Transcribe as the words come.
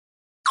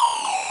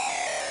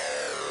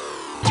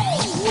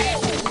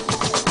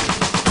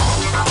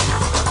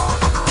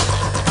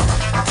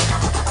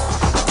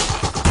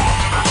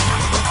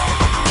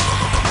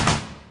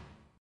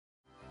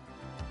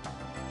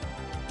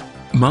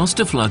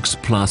Flux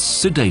Plus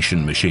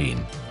sedation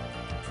machine.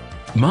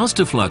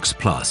 Flux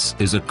Plus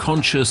is a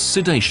conscious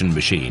sedation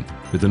machine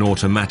with an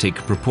automatic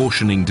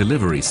proportioning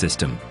delivery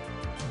system.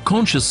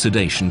 Conscious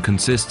sedation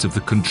consists of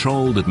the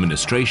controlled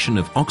administration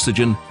of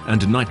oxygen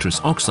and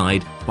nitrous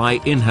oxide by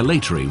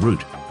inhalatory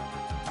route.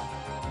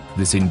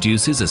 This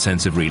induces a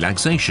sense of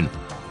relaxation,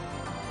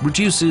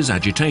 reduces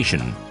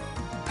agitation,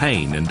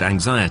 pain and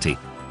anxiety,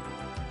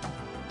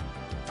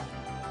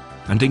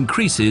 and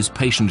increases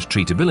patient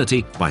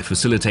treatability by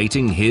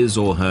facilitating his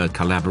or her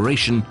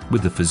collaboration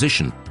with the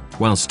physician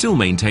while still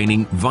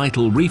maintaining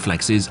vital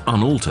reflexes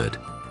unaltered.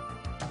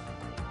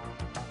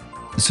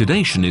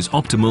 Sedation is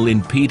optimal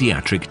in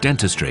pediatric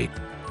dentistry,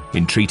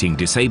 in treating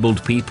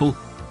disabled people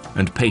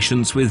and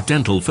patients with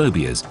dental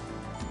phobias,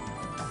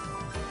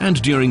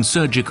 and during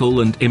surgical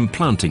and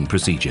implanting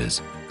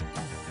procedures.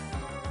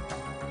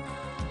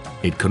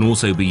 It can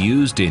also be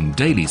used in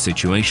daily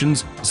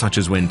situations, such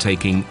as when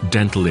taking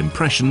dental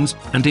impressions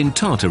and in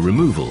tartar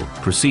removal,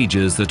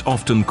 procedures that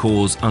often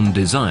cause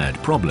undesired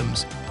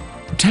problems.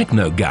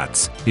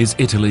 Tecno-Gaz is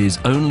Italy's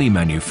only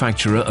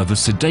manufacturer of a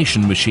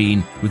sedation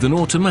machine with an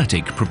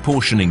automatic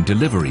proportioning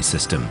delivery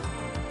system.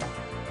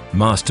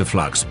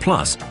 Flux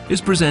Plus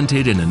is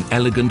presented in an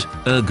elegant,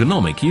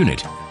 ergonomic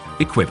unit,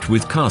 equipped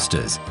with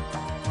casters.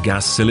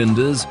 Gas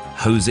cylinders,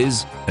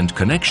 hoses and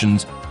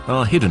connections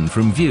are hidden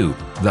from view,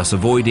 thus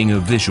avoiding a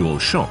visual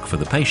shock for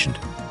the patient.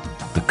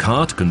 The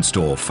cart can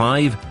store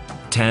 5,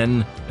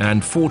 10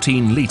 and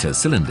 14 litre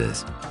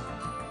cylinders.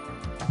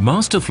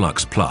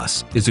 Flux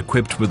Plus is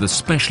equipped with a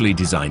specially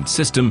designed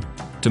system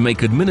to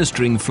make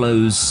administering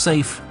flows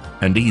safe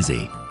and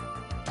easy.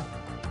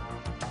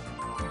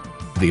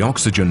 The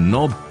oxygen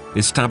knob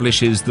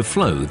establishes the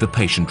flow the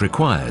patient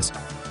requires.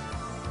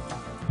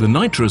 The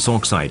nitrous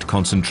oxide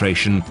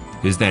concentration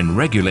is then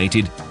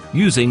regulated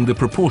using the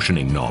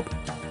proportioning knob.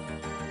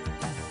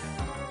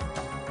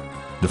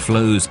 The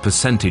flow's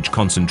percentage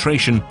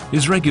concentration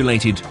is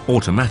regulated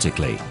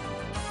automatically.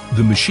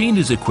 The machine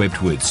is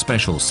equipped with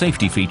special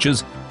safety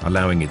features,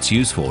 allowing its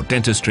use for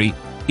dentistry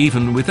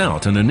even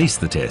without an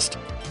anaesthetist.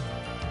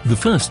 The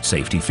first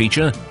safety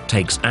feature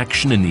takes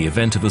action in the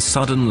event of a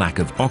sudden lack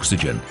of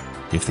oxygen.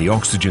 If the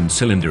oxygen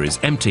cylinder is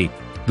empty,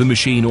 the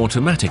machine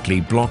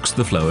automatically blocks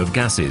the flow of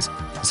gases,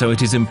 so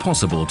it is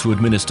impossible to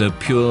administer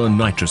pure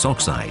nitrous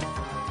oxide.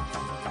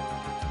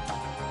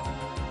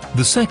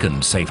 The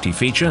second safety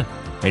feature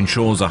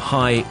ensures a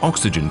high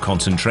oxygen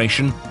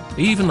concentration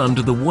even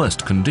under the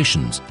worst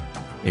conditions.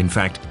 In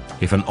fact,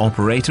 if an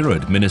operator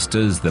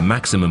administers the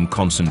maximum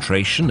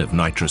concentration of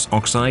nitrous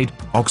oxide,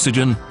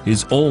 oxygen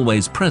is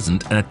always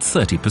present at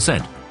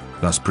 30%,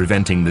 thus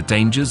preventing the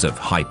dangers of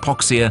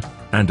hypoxia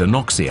and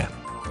anoxia.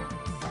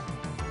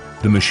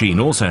 The machine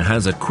also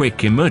has a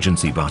quick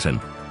emergency button,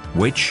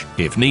 which,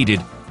 if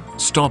needed,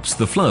 stops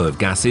the flow of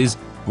gases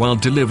while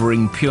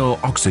delivering pure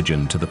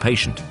oxygen to the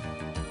patient.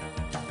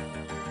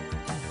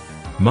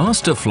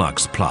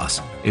 Flux Plus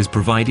is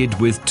provided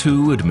with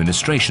 2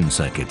 administration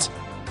circuits.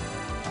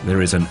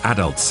 There is an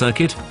adult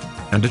circuit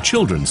and a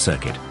children's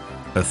circuit.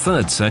 A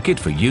third circuit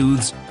for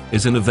youths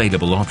is an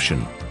available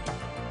option.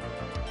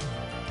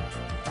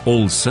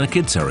 All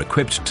circuits are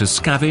equipped to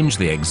scavenge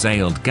the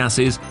exhaled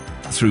gases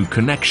through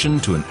connection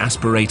to an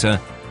aspirator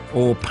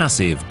or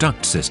passive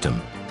duct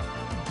system.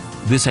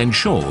 This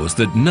ensures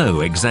that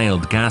no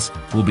exhaled gas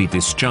will be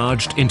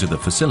discharged into the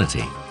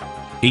facility.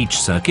 Each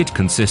circuit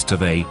consists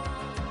of a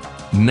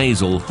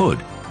nasal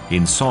hood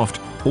in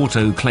soft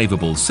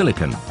autoclavable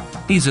silicon,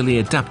 easily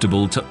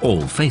adaptable to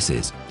all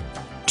faces,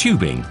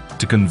 tubing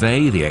to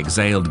convey the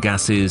exhaled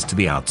gases to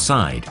the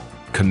outside,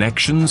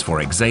 connections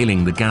for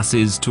exhaling the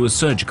gases to a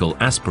surgical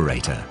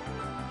aspirator.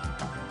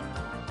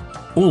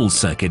 All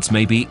circuits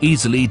may be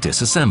easily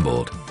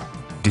disassembled,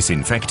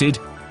 disinfected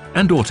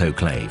and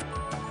autoclaved.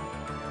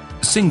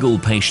 Single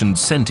patient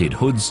scented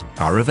hoods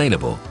are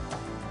available.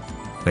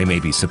 They may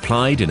be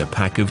supplied in a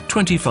pack of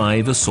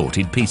 25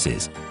 assorted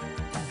pieces.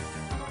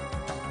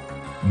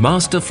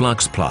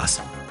 Flux Plus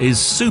is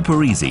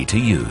super easy to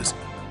use.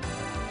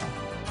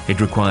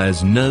 It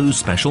requires no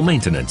special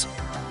maintenance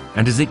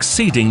and is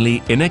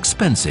exceedingly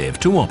inexpensive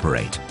to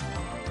operate.